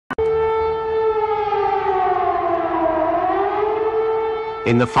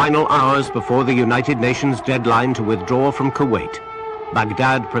In the final hours before the United Nations deadline to withdraw from Kuwait,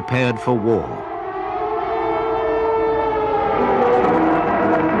 Baghdad prepared for war.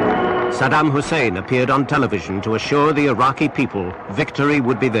 Saddam Hussein appeared on television to assure the Iraqi people victory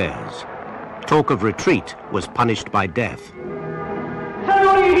would be theirs. Talk of retreat was punished by death.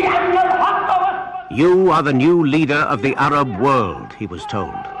 You are the new leader of the Arab world, he was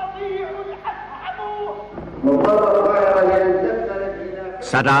told.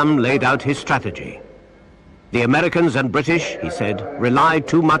 Saddam laid out his strategy. The Americans and British, he said, rely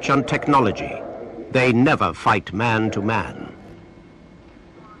too much on technology. They never fight man to man.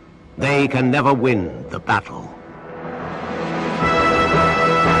 They can never win the battle.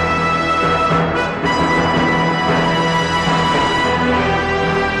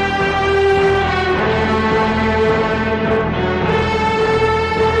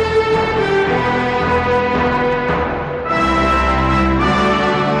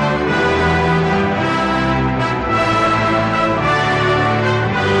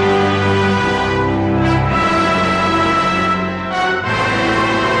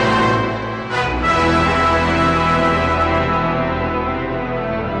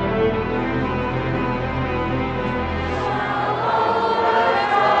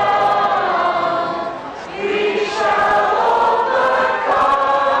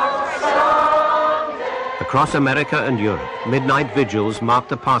 Across America and Europe, midnight vigils marked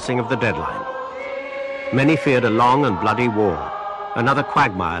the passing of the deadline. Many feared a long and bloody war, another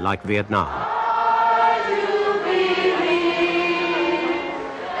quagmire like Vietnam.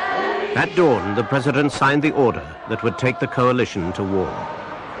 At dawn, the president signed the order that would take the coalition to war.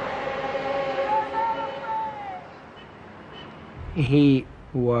 He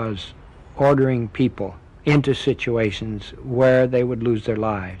was ordering people into situations where they would lose their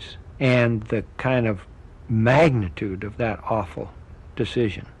lives, and the kind of magnitude of that awful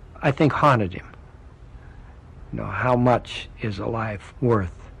decision, I think, haunted him. You know, how much is a life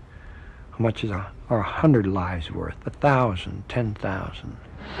worth? How much is 100 lives worth? 1,000, 10,000.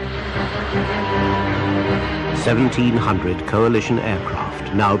 1,700 coalition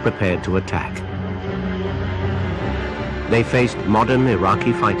aircraft now prepared to attack. They faced modern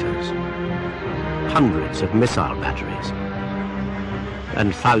Iraqi fighters, hundreds of missile batteries,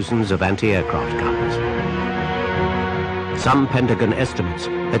 and thousands of anti-aircraft guns. Some Pentagon estimates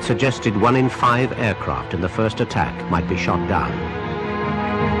had suggested 1 in 5 aircraft in the first attack might be shot down.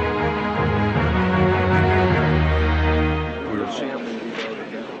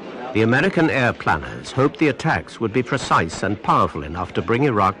 The American air planners hoped the attacks would be precise and powerful enough to bring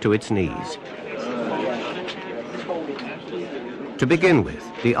Iraq to its knees. To begin with,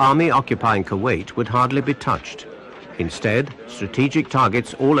 the army occupying Kuwait would hardly be touched. Instead, strategic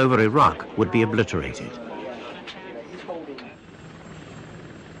targets all over Iraq would be obliterated.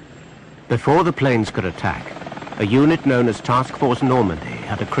 Before the planes could attack, a unit known as Task Force Normandy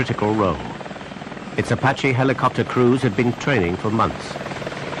had a critical role. Its Apache helicopter crews had been training for months.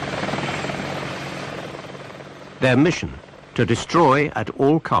 Their mission, to destroy at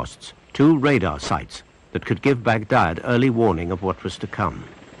all costs 2 radar sites that could give Baghdad early warning of what was to come.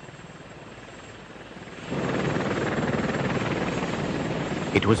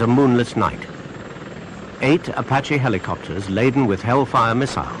 It was a moonless night. 8 Apache helicopters laden with Hellfire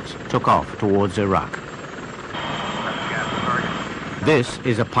missiles took off towards Iraq. This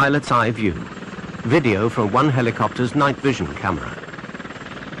is a pilot's eye view, video from one helicopter's night vision camera.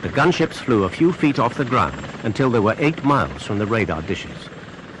 The gunships flew a few feet off the ground until they were 8 miles from the radar dishes.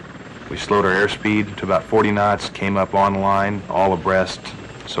 We slowed our airspeed to about 40 knots, came up on line, all abreast,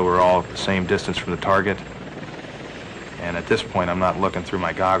 so we're all at the same distance from the target. And at this point, I'm not looking through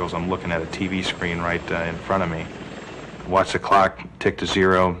my goggles, I'm looking at a TV screen right in front of me. Watched the clock tick to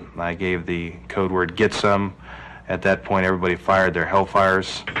 0. I gave the code word, get some. At that point, everybody fired their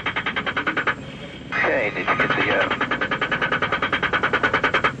Hellfires. Okay, did you get the...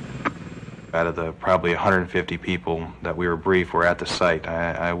 Out of the probably 150 people that we were briefed were at the site,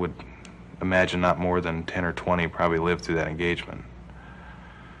 I would imagine not more than 10 or 20 probably lived through that engagement.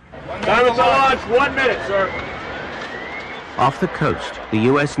 Time to launch, 1 minute, sir. Off the coast, the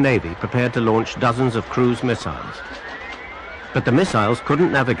US Navy prepared to launch dozens of cruise missiles. But the missiles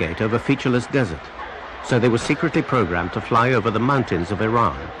couldn't navigate over featureless desert, so they were secretly programmed to fly over the mountains of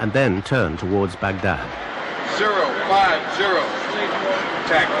Iran and then turn towards Baghdad. 050,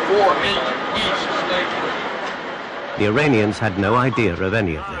 attack 48 east. The Iranians had no idea of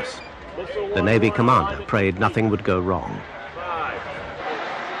any of this. The Navy commander prayed nothing would go wrong.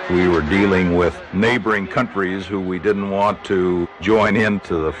 We were dealing with neighboring countries who we didn't want to join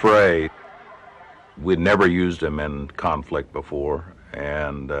into the fray. We'd never used them in conflict before,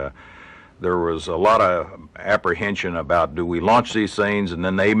 And there was a lot of apprehension about, do we launch these things and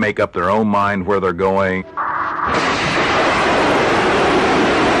then they make up their own mind where they're going?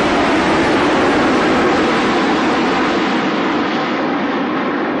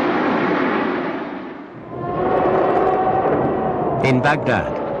 In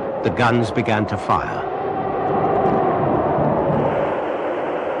Baghdad, the guns began to fire.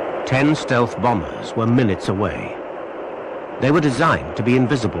 10 stealth bombers were minutes away. They were designed to be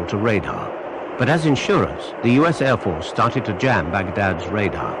invisible to radar, but as insurance, the US Air Force started to jam Baghdad's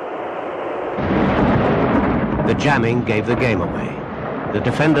radar. The jamming gave the game away. The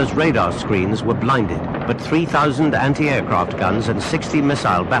defenders' radar screens were blinded, but 3,000 anti-aircraft guns and 60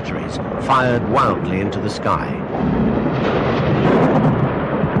 missile batteries fired wildly into the sky.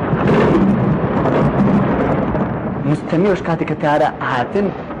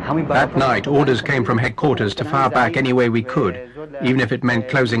 That night, orders came from headquarters to fire back any way we could, even if it meant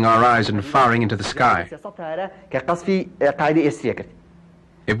closing our eyes and firing into the sky.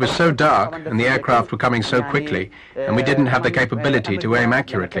 It was so dark, and the aircraft were coming so quickly, and we didn't have the capability to aim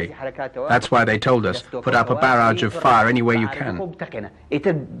accurately. That's why they told us, put up a barrage of fire any way you can.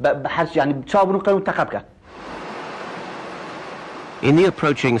 In the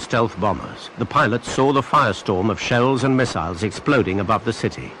approaching stealth bombers, the pilots saw the firestorm of shells and missiles exploding above the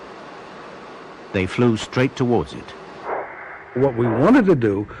city. They flew straight towards it. What we wanted to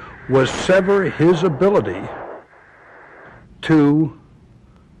do was sever his ability to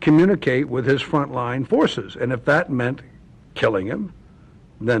communicate with his frontline forces. And if that meant killing him,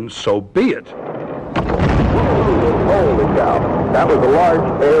 then so be it. Holy cow. That was a large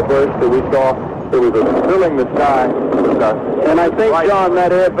airburst that we saw. It was filling the sky with dust. And I think, John,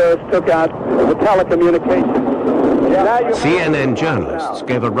 that airburst took out the telecommunications. CNN journalists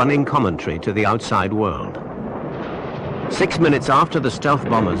gave a running commentary to the outside world. 6 minutes after the stealth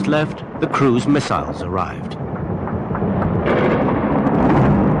bombers left, the cruise missiles arrived.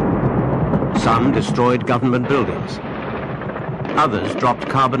 Some destroyed government buildings. Others dropped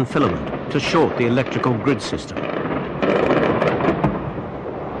carbon filament to short the electrical grid system.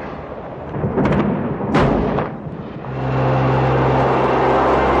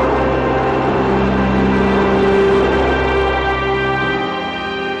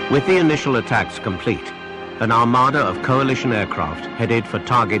 With the initial attacks complete, an armada of coalition aircraft headed for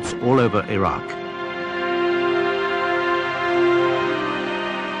targets all over Iraq.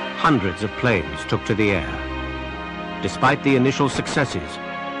 Hundreds of planes took to the air. Despite the initial successes,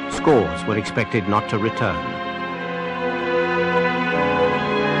 scores were expected not to return.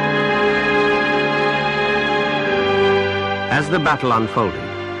 As the battle unfolded,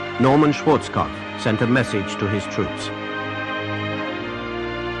 Norman Schwarzkopf sent a message to his troops.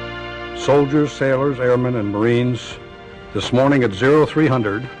 Soldiers, sailors, airmen, and Marines, this morning at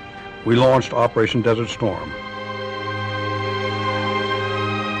 0300, we launched Operation Desert Storm.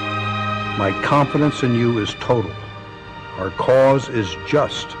 My confidence in you is total. Our cause is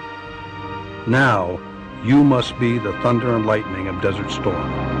just. Now, you must be the thunder and lightning of Desert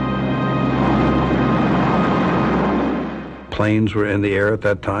Storm. Planes were in the air at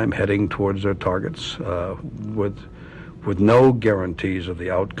that time, heading towards their targets, with no guarantees of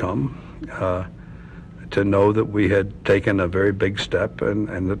the outcome. To know that we had taken a very big step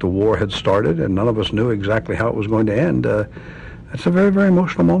and that the war had started and none of us knew exactly how it was going to end, it's a very, very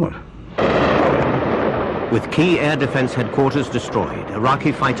emotional moment. With key air defense headquarters destroyed,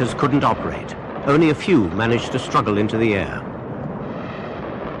 Iraqi fighters couldn't operate. Only a few managed to struggle into the air.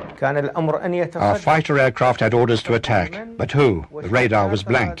 Our fighter aircraft had orders to attack, but who? The radar was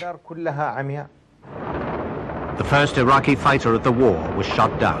blank. The first Iraqi fighter of the war was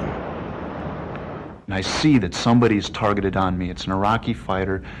shot down. And I see that somebody's targeted on me. It's an Iraqi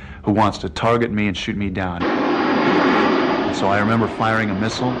fighter who wants to target me and shoot me down. And so I remember firing a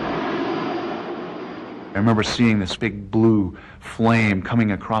missile. I remember seeing this big blue flame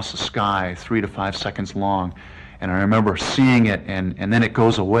coming across the sky, 3 to 5 seconds long. And I remember seeing it, and then it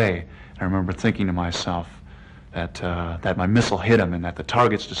goes away. I remember thinking to myself that, that my missile hit him and that the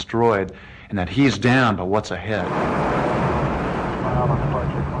target's destroyed and that he's down, but what's ahead?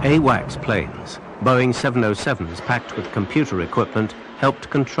 AWACS planes, Boeing 707s packed with computer equipment, helped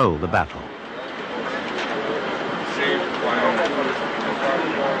control the battle.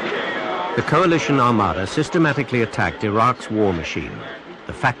 The coalition armada systematically attacked Iraq's war machine,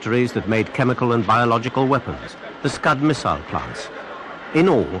 the factories that made chemical and biological weapons, the Scud missile plants. In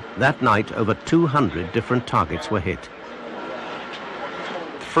all, that night, over 200 different targets were hit.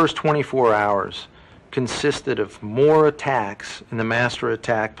 The first 24 hours consisted of more attacks in the master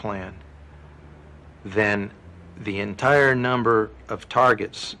attack plan than The entire number of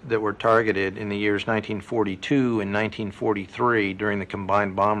targets that were targeted in the years 1942 and 1943 during the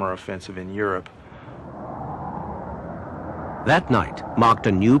combined bomber offensive in Europe. That night marked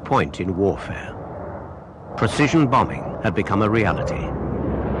a new point in warfare. Precision bombing had become a reality.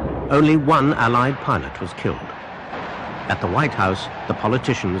 Only one Allied pilot was killed. At the White House, the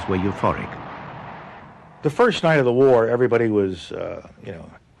politicians were euphoric. The first night of the war, everybody was,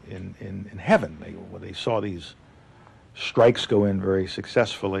 in heaven. They saw these strikes go in very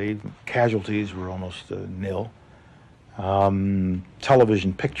successfully. Casualties were almost nil.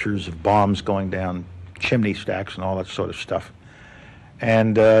 Television pictures of bombs going down chimney stacks and all that sort of stuff.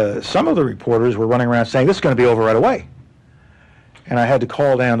 And some of the reporters were running around saying, this is going to be over right away. And I had to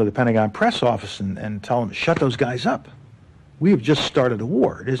call down to the Pentagon press office and tell them, shut those guys up. We have just started a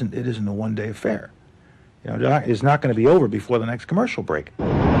war. It isn't a one-day affair. It's not going to be over before the next commercial break.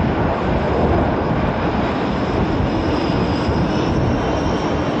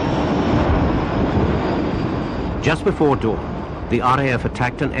 Just before dawn, the RAF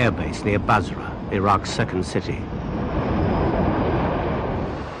attacked an airbase near Basra, Iraq's second city.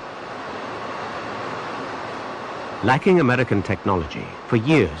 Lacking American technology, for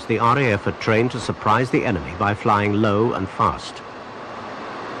years the RAF had trained to surprise the enemy by flying low and fast.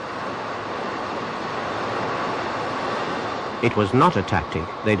 It was not a tactic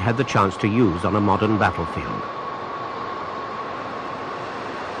they'd had the chance to use on a modern battlefield.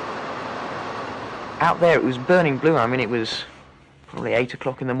 Out there it was burning blue. I mean, it was probably 8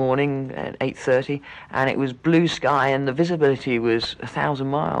 o'clock in the morning, at 8:30, and it was blue sky and the visibility was 1,000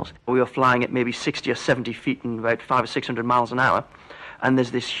 miles. We were flying at maybe 60 or 70 feet and about 500 or 600 miles an hour, and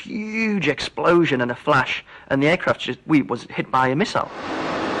there's this huge explosion and a flash, and the aircraft was hit by a missile.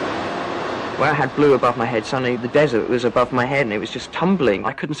 When I had blue above my head, suddenly the desert was above my head and it was just tumbling.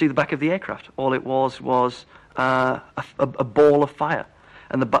 I couldn't see the back of the aircraft. All it was a ball of fire,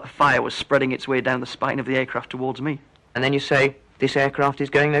 and the fire was spreading its way down the spine of the aircraft towards me. And then you say, this aircraft is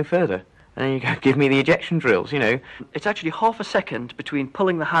going no further. And then you go, give me the ejection drills, It's actually half a second between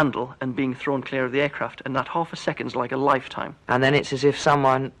pulling the handle and being thrown clear of the aircraft, and that half a second's like a lifetime. And then it's as if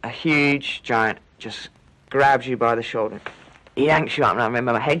someone, a huge giant, just grabs you by the shoulder, yanks you up, and I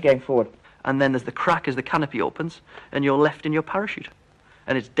remember my head going forward. And then there's the crack as the canopy opens, and you're left in your parachute.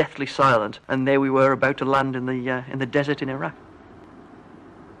 And it's deathly silent, and there we were about to land in the desert in Iraq.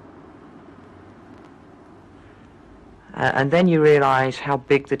 And then you realise how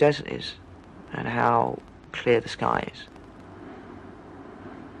big the desert is and how clear the sky is.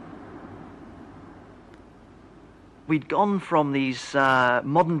 We'd gone from these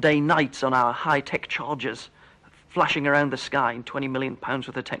modern-day nights on our high-tech Chargers, flashing around the sky in £20 million worth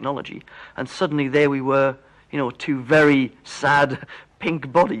of technology, and suddenly there we were, two very sad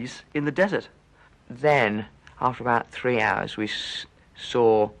pink bodies in the desert. Then, after about 3 hours, we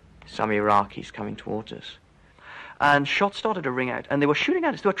saw some Iraqis coming towards us. And shots started to ring out, and they were shooting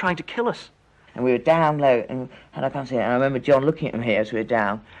at us. They were trying to kill us. And we were down low, and I can't see it. And I remember John looking at him here as we were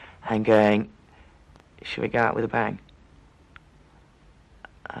down and going, should we go out with a bang?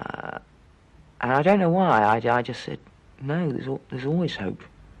 And I don't know why. I just said, no, there's always hope.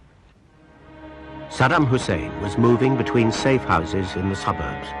 Saddam Hussein was moving between safe houses in the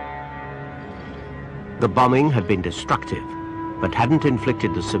suburbs. The bombing had been destructive, but hadn't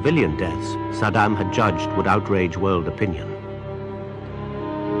inflicted the civilian deaths Saddam had judged would outrage world opinion.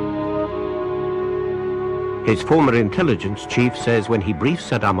 His former intelligence chief says when he briefed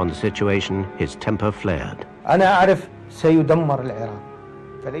Saddam on the situation, his temper flared.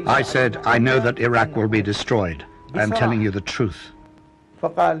 I said, I know that Iraq will be destroyed. I am telling you the truth.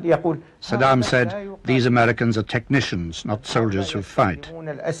 Saddam said, these Americans are technicians, not soldiers who fight.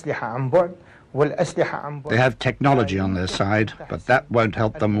 They have technology on their side, but that won't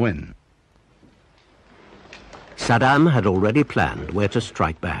help them win. Saddam had already planned where to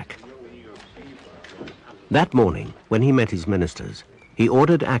strike back. That morning, when he met his ministers, he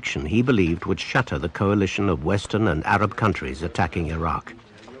ordered action he believed would shatter the coalition of Western and Arab countries attacking Iraq.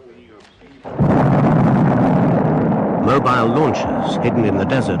 Mobile launchers hidden in the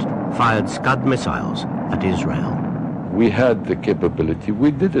desert fired Scud missiles at Israel. We had the capability,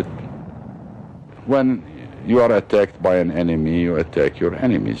 we did it. When you are attacked by an enemy, you attack your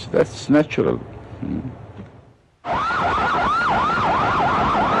enemies. That's natural.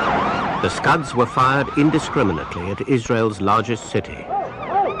 The Scuds were fired indiscriminately at Israel's largest city.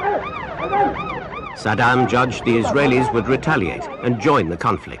 Saddam judged the Israelis would retaliate and join the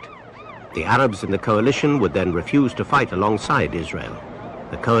conflict. The Arabs in the coalition would then refuse to fight alongside Israel.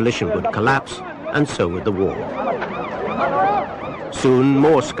 The coalition would collapse, and so would the war. Soon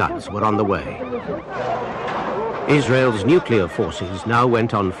more Scuds were on the way. Israel's nuclear forces now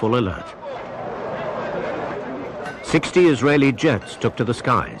went on full alert. 60 Israeli jets took to the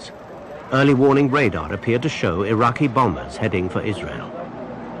skies. Early warning radar appeared to show Iraqi bombers heading for Israel.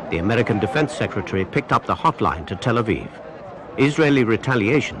 The American Defense Secretary picked up the hotline to Tel Aviv. Israeli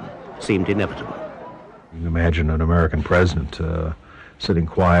retaliation seemed inevitable. You can imagine an American president sitting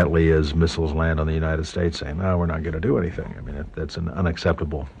quietly as missiles land on the United States saying, no, we're not going to do anything. I mean, that's an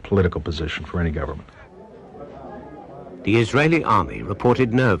unacceptable political position for any government. The Israeli army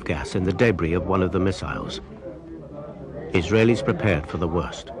reported nerve gas in the debris of one of the missiles. Israelis prepared for the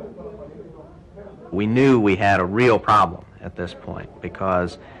worst. We knew we had a real problem at this point,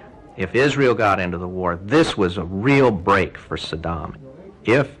 because if Israel got into the war, this was a real break for Saddam.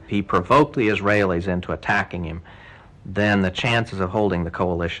 If he provoked the Israelis into attacking him, then the chances of holding the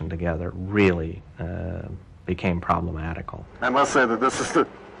coalition together really became problematical. I must say that this is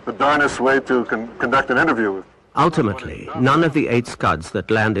the darnest way to conduct an interview with. Ultimately, none of the 8 Scuds that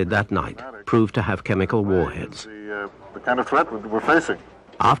landed that night proved to have chemical warheads. The kind of threat we're facing.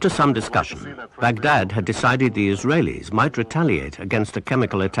 After some discussion, Baghdad had decided the Israelis might retaliate against a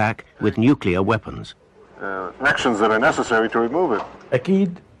chemical attack with nuclear weapons. Actions that are necessary to remove it.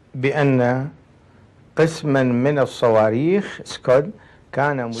 أكيد بأن قسما من الصواريخ سكود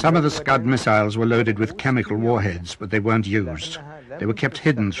كان. Some of the Scud missiles were loaded with chemical warheads, but they weren't used. They were kept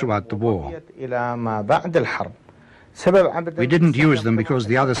hidden throughout the war. إلى ما بعد الحرب. We didn't use them because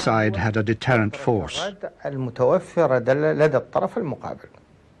the other side had a deterrent force. المتوفرة لدى الطرف المقابل.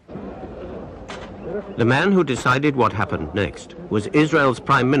 The man who decided what happened next was Israel's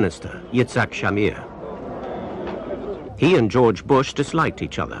Prime Minister, Yitzhak Shamir. He and George Bush disliked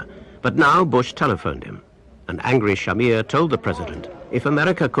each other, but now Bush telephoned him. An angry Shamir told the president if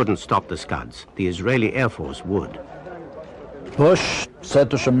America couldn't stop the Scuds, the Israeli Air Force would. Bush said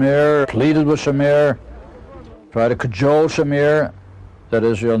to Shamir, pleaded with Shamir, tried to cajole Shamir that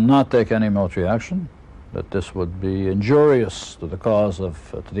Israel not take any military action, that this would be injurious to the cause to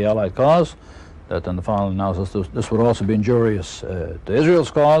the Allied cause, that in the final analysis this would also be injurious to Israel's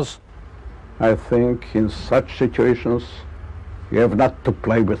cause. I think in such situations you have not to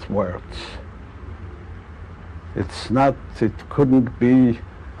play with words. It couldn't be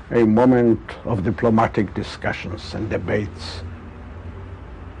a moment of diplomatic discussions and debates.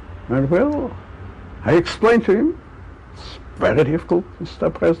 And well, I explained to him, it's very difficult,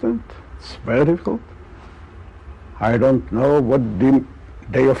 Mr. President, it's very difficult. I don't know what the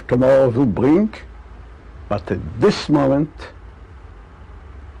day of tomorrow will bring, but at this moment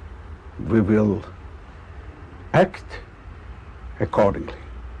we will act accordingly,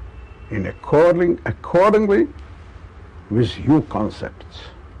 accordingly with new concepts.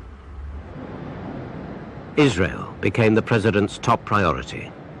 Israel became the president's top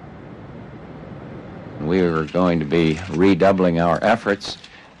priority. We were going to be redoubling our efforts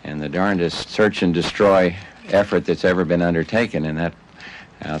in the darndest search and destroy effort that's ever been undertaken in that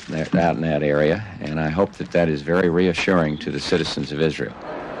out in that area, and I hope that is very reassuring to the citizens of Israel.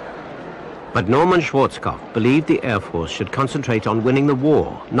 But Norman Schwarzkopf believed the Air Force should concentrate on winning the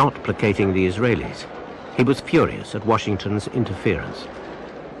war, not placating the Israelis. He was furious at Washington's interference.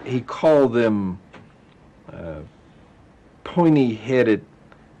 He called them pointy-headed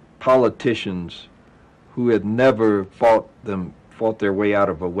politicians who had never fought their way out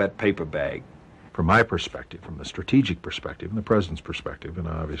of a wet paper bag. From my perspective, from the strategic perspective, and the President's perspective, and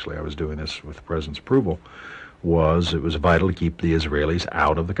obviously I was doing this with the President's approval, it was vital to keep the Israelis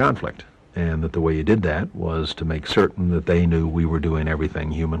out of the conflict. And that the way you did that was to make certain that they knew we were doing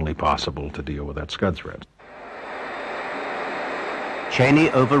everything humanly possible to deal with that Scud threat. Cheney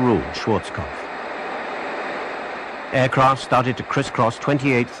overruled Schwarzkopf. Aircraft started to crisscross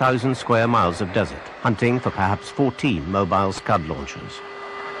 28,000 square miles of desert, hunting for perhaps 14 mobile Scud launchers.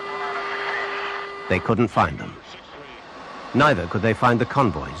 They couldn't find them. Neither could they find the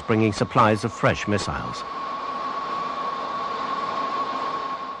convoys bringing supplies of fresh missiles.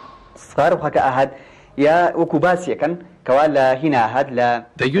 They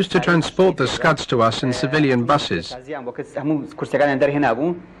used to transport the Scuds to us in civilian buses.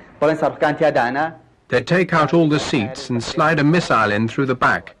 They'd take out all the seats and slide a missile in through the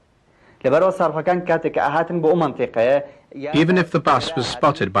back. Even if the bus was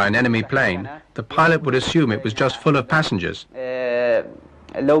spotted by an enemy plane, the pilot would assume it was just full of passengers.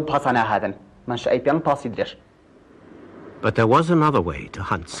 But there was another way to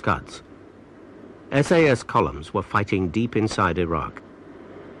hunt Scuds. SAS columns were fighting deep inside Iraq.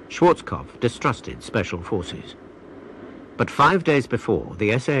 Schwarzkopf distrusted special forces. But 5 days before,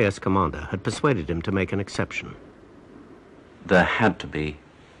 the SAS commander had persuaded him to make an exception. There had to be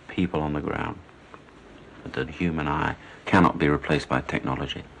people on the ground. The human eye cannot be replaced by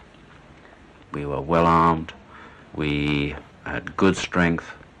technology. We were well armed, we had good strength,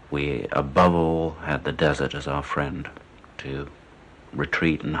 we above all had the desert as our friend to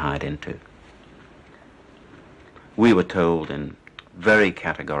retreat and hide into. We were told in very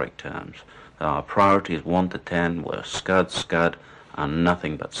categoric terms that our priorities 1 to 10 were Scud, Scud, and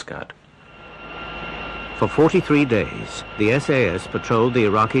nothing but Scud. For 43 days, the SAS patrolled the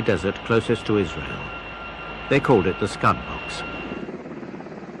Iraqi desert closest to Israel. They called it the Scud Box.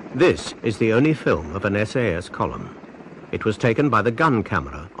 This is the only film of an SAS column. It was taken by the gun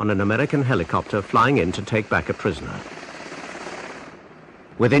camera on an American helicopter flying in to take back a prisoner.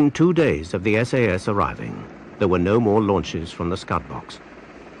 Within 2 days of the SAS arriving, there were no more launches from the Scud Box.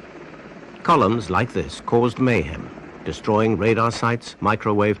 Columns like this caused mayhem, destroying radar sites,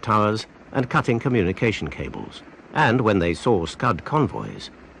 microwave towers, and cutting communication cables. And when they saw Scud convoys,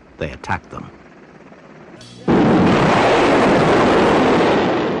 they attacked them.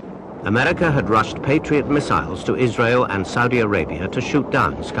 America had rushed Patriot missiles to Israel and Saudi Arabia to shoot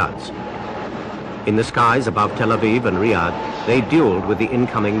down Scuds. In the skies above Tel Aviv and Riyadh, they dueled with the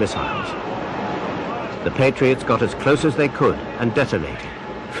incoming missiles. The Patriots got as close as they could and detonated,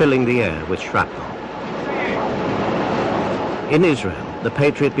 filling the air with shrapnel. In Israel, the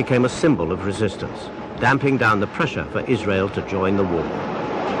Patriot became a symbol of resistance, damping down the pressure for Israel to join the war.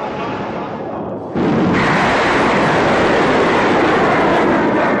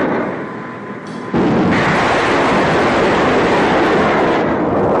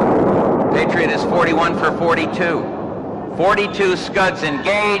 Patriot is 41 for 42. 42 Scuds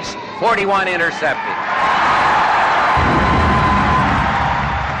engaged, 41 intercepted.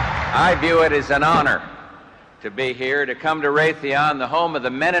 I view it as an honor to be here, to come to Raytheon, the home of the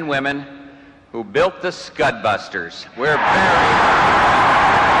men and women who built the Scud Busters. We're very...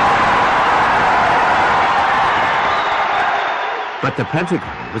 But the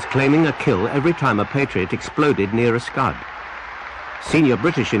Pentagon was claiming a kill every time a Patriot exploded near a Scud. Senior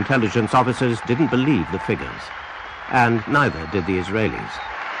British intelligence officers didn't believe the figures, and neither did the Israelis.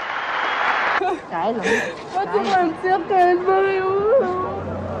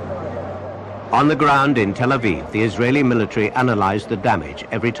 On the ground in Tel Aviv, the Israeli military analyzed the damage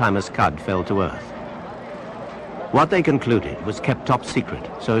every time a Scud fell to earth. What they concluded was kept top secret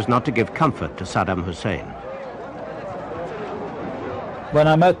so as not to give comfort to Saddam Hussein. When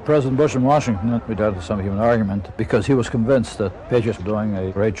I met President Bush in Washington, we had some human argument because he was convinced that Patriots were doing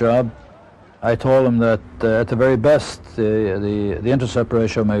a great job. I told him that at the very best, the intercept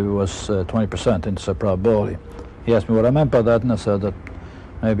ratio maybe was 20% intercept probability. He asked me what I meant by that, and I said that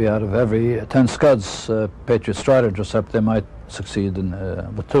maybe out of every 10 Scuds Patriots tried to intercept, they might succeed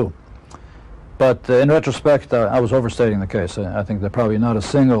with 2. But in retrospect, I was overstating the case. I think that probably not a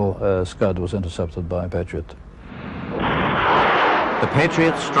single Scud was intercepted by a Patriot. The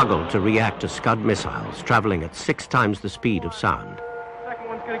Patriots struggled to react to Scud missiles traveling at 6 times the speed of sound. Second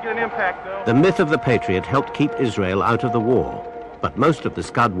one's going to get an impact, though. The myth of the Patriot helped keep Israel out of the war, but most of the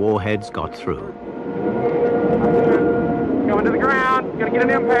Scud warheads got through. Going to the ground, going to get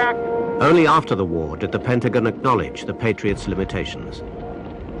an impact. Only after the war did the Pentagon acknowledge the Patriot's limitations.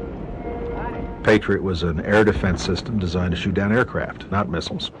 Patriot was an air defense system designed to shoot down aircraft, not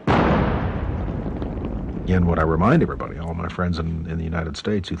missiles. Again, what I remind everybody, all my friends in the United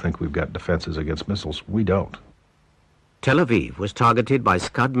States who think we've got defenses against missiles, we don't. Tel Aviv was targeted by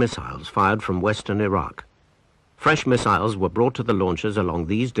Scud missiles fired from western Iraq. Fresh missiles were brought to the launchers along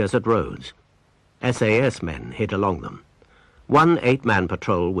these desert roads. SAS men hit along them. One 8-man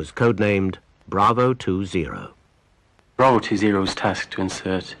patrol was codenamed Bravo 20. Bravo 20 was tasked to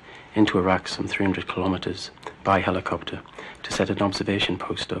insert into Iraq some 300 kilometers by helicopter to set an observation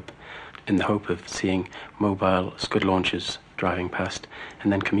post up in the hope of seeing mobile Scud launches driving past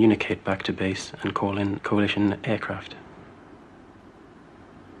and then communicate back to base and call in coalition aircraft.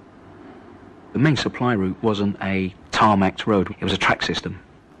 The main supply route wasn't a tarmacked road, it was a track system.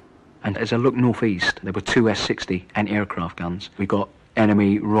 And as I looked northeast, there were 2 S-60 anti-aircraft guns. We got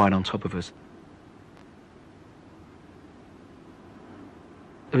enemy right on top of us.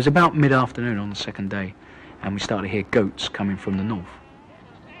 It was about mid-afternoon on the second day, and we started to hear goats coming from the north.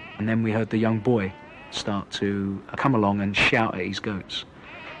 And then we heard the young boy start to come along and shout at his goats.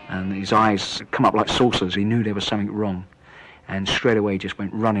 And his eyes come up like saucers. He knew there was something wrong. And straight away just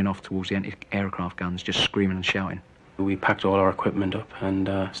went running off towards the anti-aircraft guns, just screaming and shouting. We packed all our equipment up and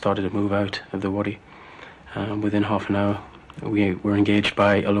started to move out of the Wadi. Within half an hour, we were engaged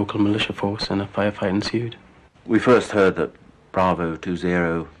by a local militia force and a firefight ensued. We first heard that Bravo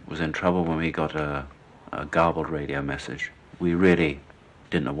 20 was in trouble when we got a garbled radio message. We really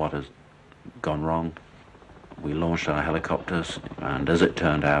didn't know what had gone wrong. We launched our helicopters, and as it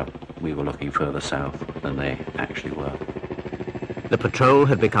turned out, we were looking further south than they actually were. The patrol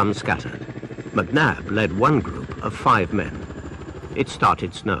had become scattered. McNabb led one group of 5 men. It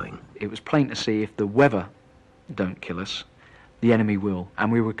started snowing. It was plain to see if the weather don't kill us, the enemy will.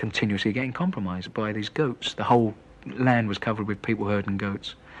 And we were continuously getting compromised by these goats. The whole land was covered with people herding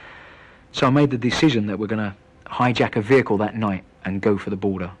goats. So I made the decision that we're going to hijack a vehicle that night and go for the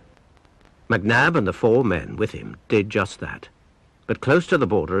border. McNabb and the 4 men with him did just that. But close to the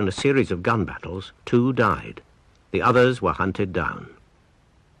border, in a series of gun battles, 2 died. The others were hunted down.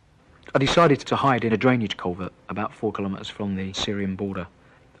 I decided to hide in a drainage culvert about 4 kilometres from the Syrian border.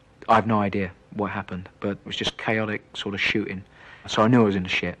 I have no idea what happened, but it was just chaotic sort of shooting. So I knew I was in the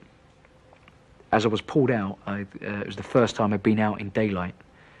shit. As I was pulled out, it was the first time I'd been out in daylight.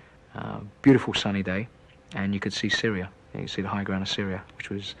 Beautiful sunny day, and you could see Syria. You could see the high ground of Syria, which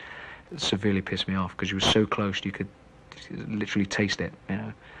was severely pissed me off because you were so close you could literally taste it, you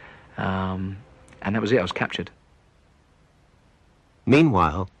know. And that was it. I was captured.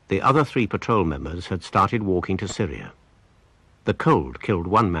 Meanwhile, the other 3 patrol members had started walking to Syria. The cold killed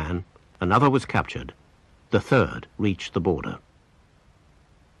 1 man, another was captured, the 3rd reached the border.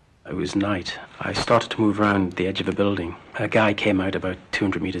 It was night. I started to move around the edge of a building. A guy came out about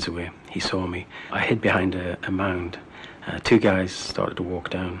 200 meters away. He saw me. I hid behind a mound. 2 guys started to walk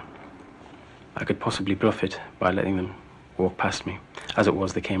down. I could possibly bluff it by letting them walk past me. As it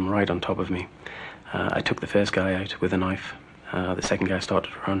was, they came right on top of me. I took the first guy out with a knife. The second guy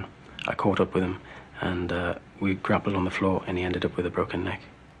started to run. I caught up with him, and we grappled on the floor, and he ended up with a broken neck.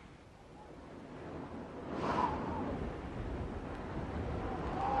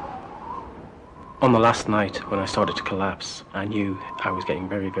 On the last night, when I started to collapse, I knew I was getting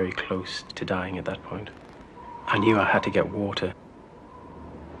very, very close to dying at that point. I knew I had to get water.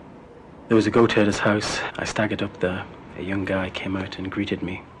 There was a goat herder's house. I staggered up there. A young guy came out and greeted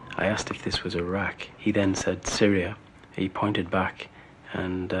me. I asked if this was Iraq. He then said Syria. He pointed back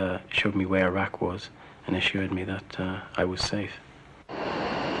and showed me where Iraq was and assured me that I was safe.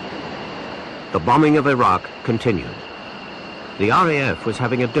 The bombing of Iraq continued. The RAF was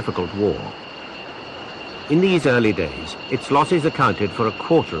having a difficult war. In these early days, its losses accounted for a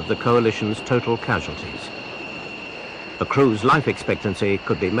quarter of the coalition's total casualties. The crew's life expectancy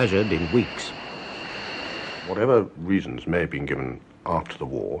could be measured in weeks. Whatever reasons may have been given after the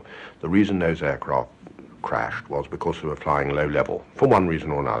war, the reason those aircraft crashed was because they were flying low level, for one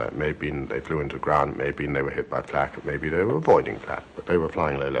reason or another. It may have been they flew into the ground, it may have been they were hit by flak, it may be they were avoiding flak, but they were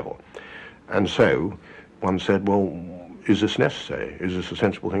flying low level. And so one said, well, is this necessary? Is this a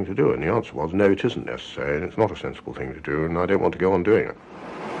sensible thing to do? And the answer was, no, it isn't necessary, and it's not a sensible thing to do, and I don't want to go on doing it.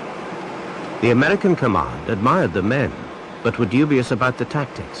 The American command admired the men, but were dubious about the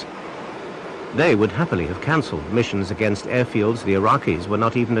tactics. They would happily have cancelled missions against airfields the Iraqis were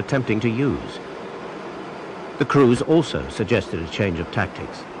not even attempting to use. The crews also suggested a change of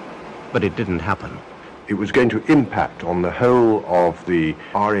tactics, but it didn't happen. It was going to impact on the whole of the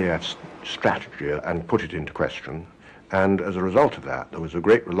RAF's strategy and put it into question, and as a result of that, there was a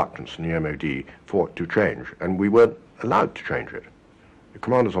great reluctance in the MOD for it to change, and we weren't allowed to change it. The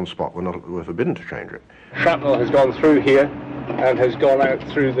commanders on spot were forbidden to change it. Shrapnel has gone through here and has gone out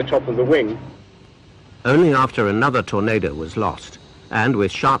through the top of the wing. Only after another tornado was lost, and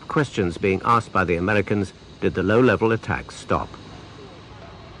with sharp questions being asked by the Americans, did the low-level attacks stop.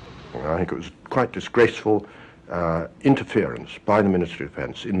 I think it was quite disgraceful interference by the Ministry of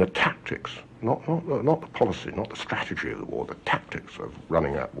Defence in the tactics, not the policy, not the strategy of the war, the tactics of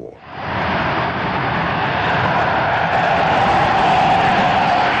running that war.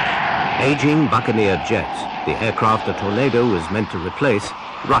 Aging Buccaneer jets, the aircraft the tornado was meant to replace,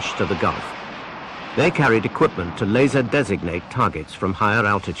 rushed to the Gulf. They carried equipment to laser designate targets from higher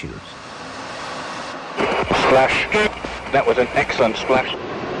altitudes. Splash. That was an excellent splash.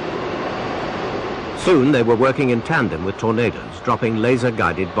 Soon they were working in tandem with tornadoes, dropping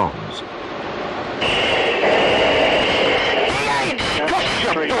laser-guided bombs.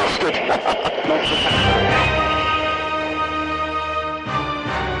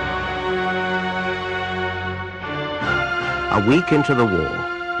 A week into the war,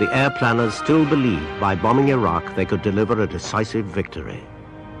 the air planners still believed by bombing Iraq they could deliver a decisive victory.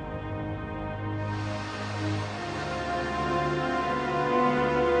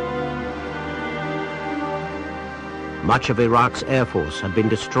 Much of Iraq's air force had been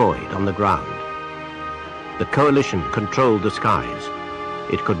destroyed on the ground. The coalition controlled the skies.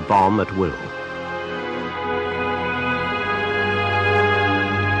 It could bomb at will.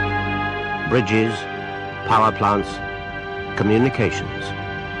 Bridges, power plants, communications,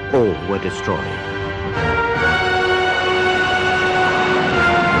 all were destroyed.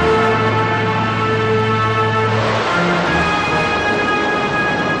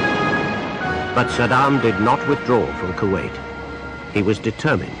 But Saddam did not withdraw from Kuwait. He was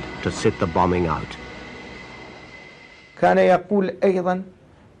determined to sit the bombing out.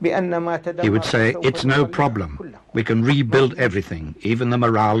 He would say, it's no problem. We can rebuild everything, even the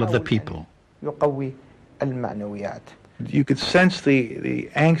morale of the people. You could sense the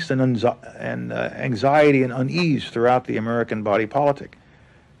angst and anxiety and unease throughout the American body politic.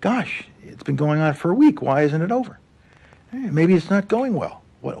 Gosh, it's been going on for a week. Why isn't it over? Maybe it's not going well.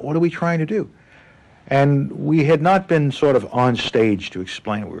 What are we trying to do? And we had not been sort of on stage to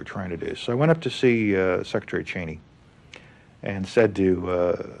explain what we were trying to do. So I went up to see Secretary Cheney and said to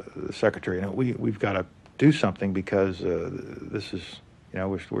the Secretary, we've got to do something because this is,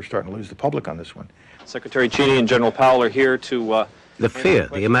 we're starting to lose the public on this one. Secretary Cheney and General Powell are here to... The fear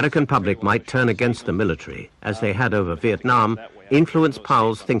the American public might turn against the military, as they had over Vietnam, influenced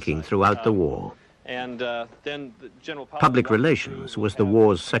Powell's thinking throughout the war. Public relations was the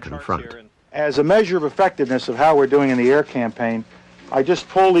war's second front. As a measure of effectiveness of how we're doing in the air campaign, I just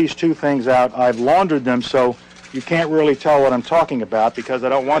pull these two things out. I've laundered them so you can't really tell what I'm talking about because I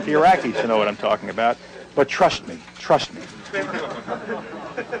don't want the Iraqis to know what I'm talking about. But trust me, trust me.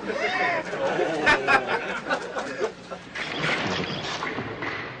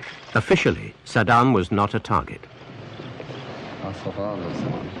 Officially, Saddam was not a target.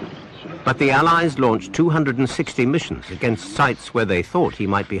 But the Allies launched 260 missions against sites where they thought he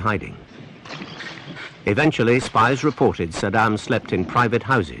might be hiding. Eventually, spies reported Saddam slept in private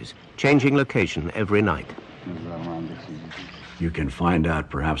houses, changing location every night. You can find out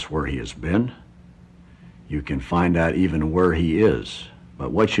perhaps where he has been. You can find out even where he is.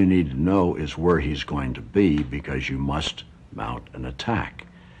 But what you need to know is where he's going to be, because you must mount an attack.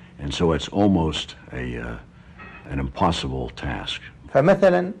 And so it's almost an impossible task.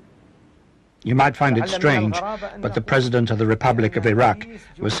 You might find it strange, but the President of the Republic of Iraq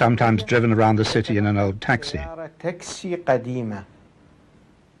was sometimes driven around the city in an old taxi.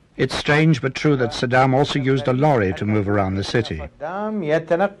 It's strange but true that Saddam also used a lorry to move around the city.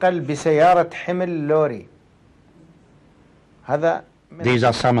 These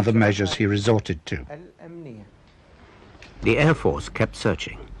are some of the measures he resorted to. The Air Force kept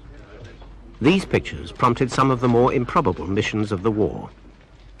searching. These pictures prompted some of the more improbable missions of the war.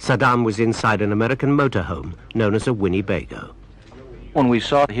 Saddam was inside an American motorhome known as a Winnebago. When we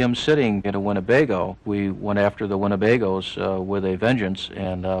saw him sitting in a Winnebago, we went after the Winnebagos with a vengeance,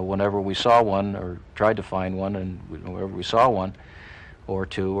 and whenever we saw one or tried to find one, and whenever we saw one or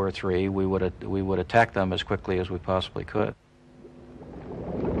two or three, we would attack them as quickly as we possibly could.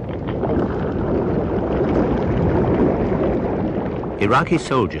 Iraqi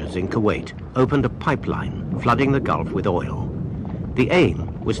soldiers in Kuwait opened a pipeline flooding the Gulf with oil. The aim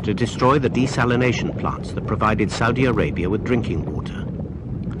was to destroy the desalination plants that provided Saudi Arabia with drinking water.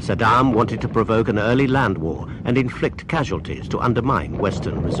 Saddam wanted to provoke an early land war and inflict casualties to undermine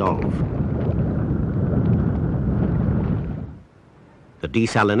Western resolve. The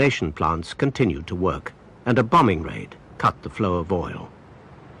desalination plants continued to work, and a bombing raid cut the flow of oil.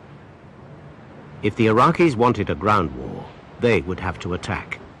 If the Iraqis wanted a ground war, they would have to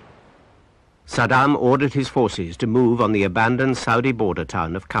attack. Saddam ordered his forces to move on the abandoned Saudi border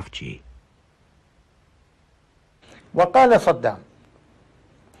town of Kafji.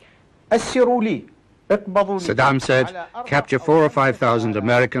 Saddam said, capture 4,000 or 5,000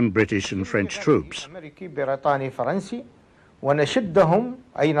 American, British and French troops. We'll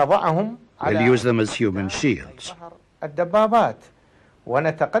use them as human shields.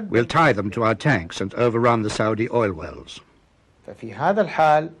 We'll tie them to our tanks and overrun the Saudi oil wells.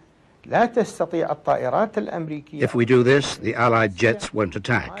 If we do this, the Allied jets won't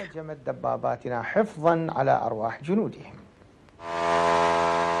attack.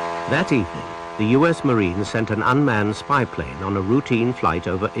 That evening, the U.S. Marines sent an unmanned spy plane on a routine flight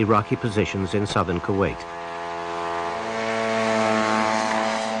over Iraqi positions in southern Kuwait.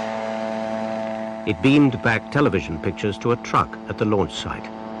 It beamed back television pictures to a truck at the launch site.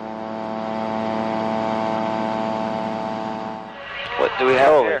 What do we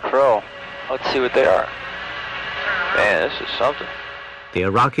have here? Holy crow. Let's see what they are. Man, this is something. The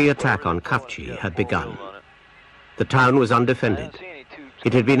Iraqi attack on Kafji had begun. The town was undefended.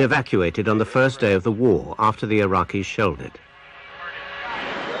 It had been evacuated on the first day of the war after the Iraqis shelled it.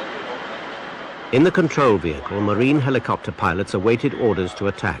 In the control vehicle, Marine helicopter pilots awaited orders to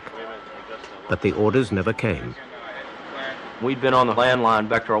attack. But the orders never came. We'd been on the landline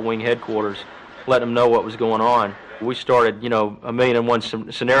back to our wing headquarters, letting them know what was going on. We started, a million and one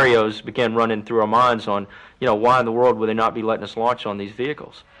scenarios began running through our minds on, why in the world would they not be letting us launch on these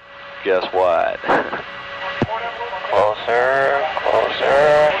vehicles? Guess what? Closer,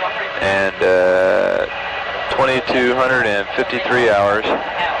 closer. and 2,253 hours.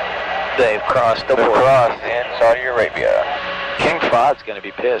 They've crossed the border in Saudi Arabia. King Fahd's going to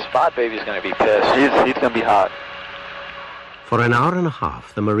be pissed. Fahd baby's going to be pissed. He's going to be hot. For an hour and a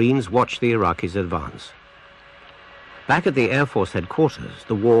half, the Marines watched the Iraqis advance. Back at the Air Force headquarters,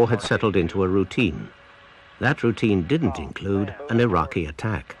 the war had settled into a routine. That routine didn't include an Iraqi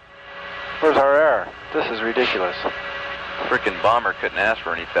attack. Where's our air? This is ridiculous. Frickin' bomber couldn't ask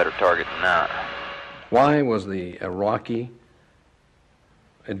for any better target than that. Why was the Iraqi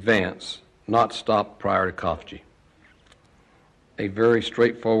advance not stopped prior to Khafji? A very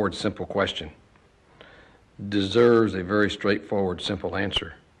straightforward, simple question. Deserves a very straightforward, simple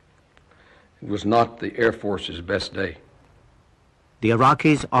answer. It was not the Air Force's best day. The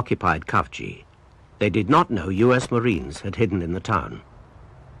Iraqis occupied Khafji. They did not know U.S. Marines had hidden in the town.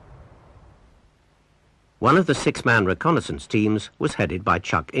 One of the 6-man reconnaissance teams was headed by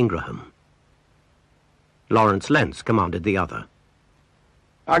Chuck Ingraham. Lawrence Lentz commanded the other.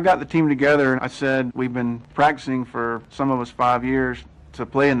 I got the team together and I said, we've been practicing for some of us 5 years to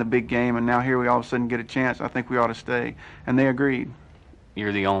play in the big game, and now here we all of a sudden get a chance. I think we ought to stay. And they agreed.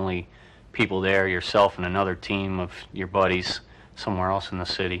 You're the only people there, yourself and another team of your buddies somewhere else in the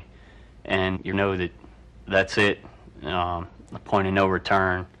city. And you know that that's it, the point of no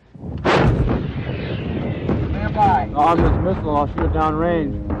return. Stand by. I'll get the missile, I'll shoot it down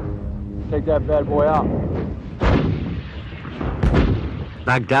range. Take that bad boy out.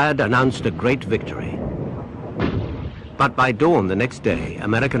 Baghdad announced a great victory. But by dawn the next day,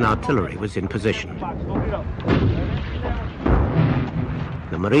 American artillery was in position.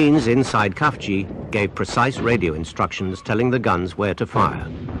 The Marines inside Khafji gave precise radio instructions telling the guns where to fire.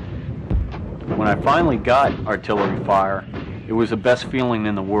 When I finally got artillery fire, it was the best feeling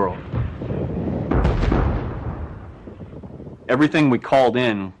in the world. Everything we called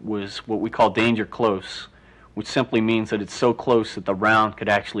in was what we call danger close, which simply means that it's so close that the round could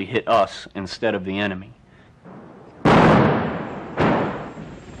actually hit us instead of the enemy.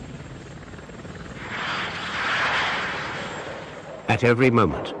 At every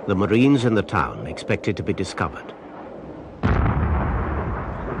moment, the Marines in the town expected to be discovered.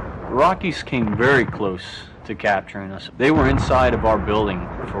 Iraqis came very close to capturing us. They were inside of our building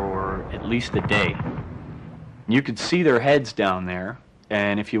for at least a day. You could see their heads down there,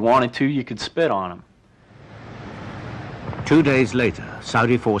 and if you wanted to, you could spit on them. 2 days later,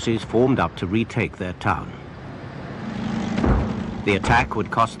 Saudi forces formed up to retake their town. The attack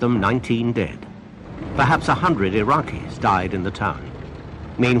would cost them 19 dead. Perhaps 100 Iraqis died in the town.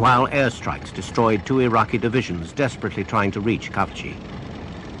 Meanwhile, airstrikes destroyed 2 Iraqi divisions desperately trying to reach Khafji.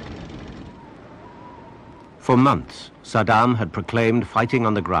 For months, Saddam had proclaimed fighting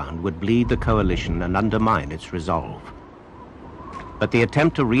on the ground would bleed the coalition and undermine its resolve. But the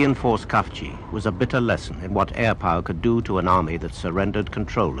attempt to reinforce Khafji was a bitter lesson in what air power could do to an army that surrendered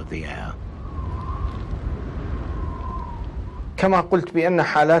control of the air. كما قلت بأن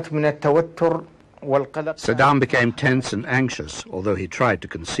حالات من التوتر والقلق. Saddam became tense and anxious, although he tried to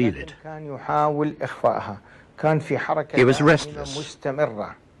conceal it. كان يحاول إخفائها. كان في حركة He was restless.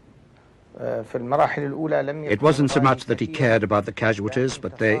 مستمرة. في المراحل الأولى لم يكن. It wasn't so much that he cared about the casualties,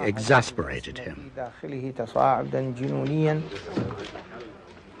 but they exasperated him. داخله تصاعدا جنونيا.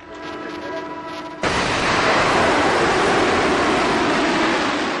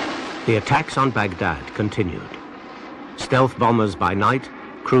 The attacks on Baghdad continued. Stealth bombers by night,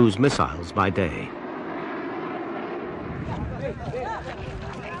 cruise missiles by day.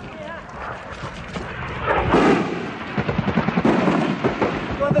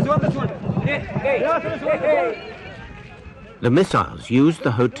 The missiles used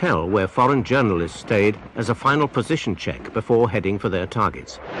the hotel where foreign journalists stayed as a final position check before heading for their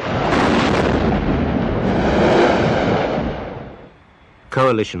targets.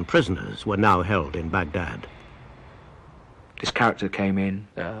 Coalition prisoners were now held in Baghdad. This character came in,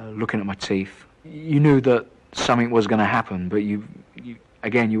 looking at my teeth. You knew that something was going to happen, but you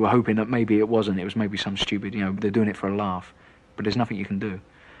were hoping that maybe it wasn't. It was maybe some stupid, they're doing it for a laugh. But there's nothing you can do.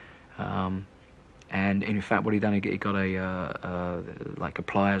 And in fact, what he done, he got like a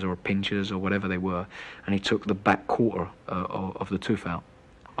pliers or a pinchers or whatever they were, and he took the back quarter of the tooth out.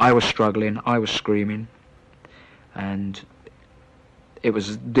 I was struggling, I was screaming, and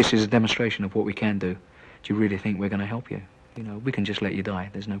this is a demonstration of what we can do. Do you really think we're going to help you? We can just let you die.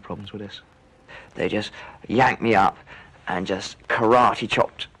 There's no problems with this. They just yanked me up and just karate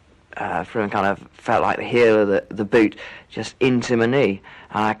chopped from felt like the heel of the boot just into my knee.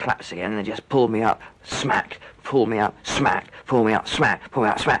 And I collapsed again and they just pulled me up, smacked, pull me up, smack, pull me up, smack, pull me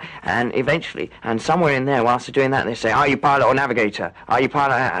up, smack. And eventually, and somewhere in there, whilst they're doing that, they say, are you pilot or navigator? Are you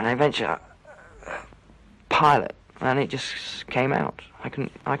pilot? And eventually, pilot. And it just came out. I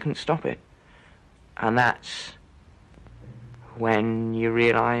couldn't stop it. And that's when you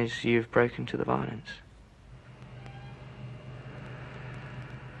realise you've broken to the violence.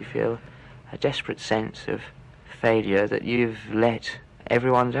 You feel a desperate sense of failure that you've let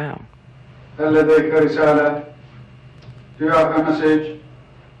everyone down. هل لديك رسالة؟ Do you have a message?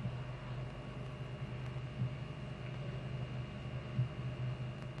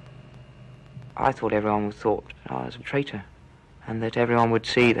 I thought everyone would thought I was a traitor, and that everyone would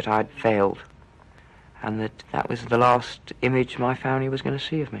see that I'd failed, and that was the last image my family was going to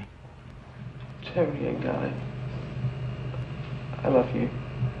see of me. Terry, darling, I love you.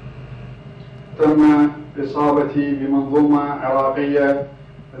 تم إصابتي بمنظومة عراقية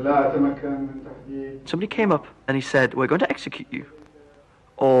لا أتمكن من تحديد. Somebody came up and he said, we're going to execute you,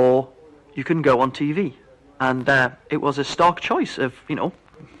 or you can go on TV. And it was a stark choice of,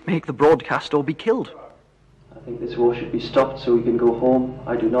 make the broadcast or be killed. I think this war should be stopped so we can go home.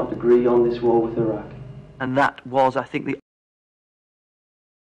 I do not agree on this war with Iraq. And that was, I think, the